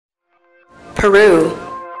Peru,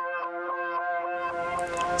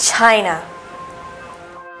 China,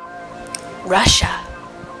 Russia,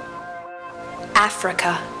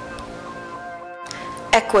 Africa,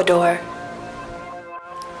 Ecuador,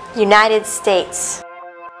 United States.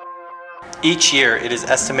 Each year, it is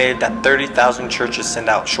estimated that 30,000 churches send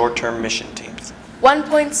out short-term mission teams.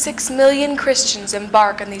 1.6 million Christians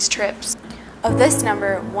embark on these trips. Of this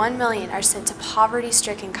number, 1 million are sent to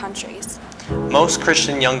poverty-stricken countries. Most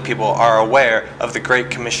Christian young people are aware of the Great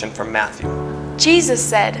Commission from Matthew. Jesus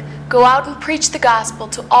said, "Go out and preach the gospel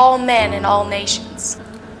to all men and all nations."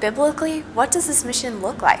 Biblically, what does this mission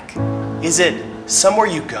look like? Is it somewhere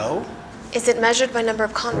you go? Is it measured by number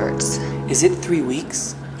of converts? Is it 3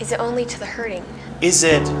 weeks? Is it only to the hurting? Is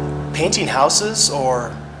it painting houses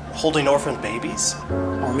or holding orphaned babies?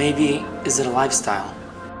 Or maybe, is it a lifestyle?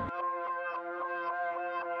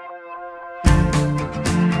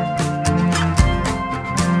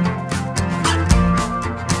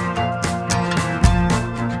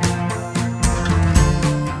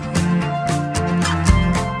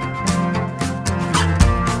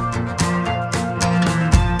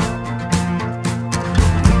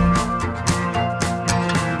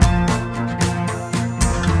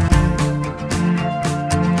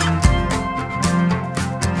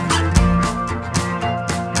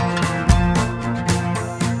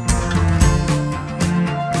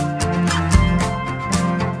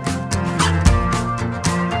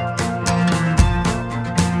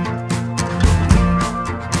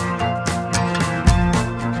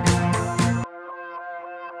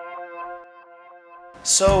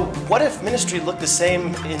 So, what if ministry looked the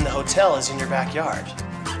same in the hotel as in your backyard?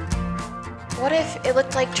 What if it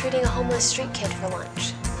looked like treating a homeless street kid for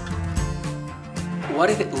lunch?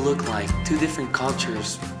 What if it looked like 2 different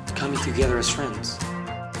cultures coming together as friends?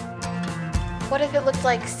 What if it looked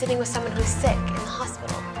like sitting with someone who's sick in the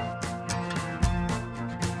hospital?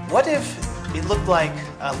 What if it looked like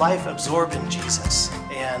a life absorbed in Jesus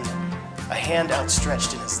and a hand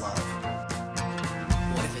outstretched in his love?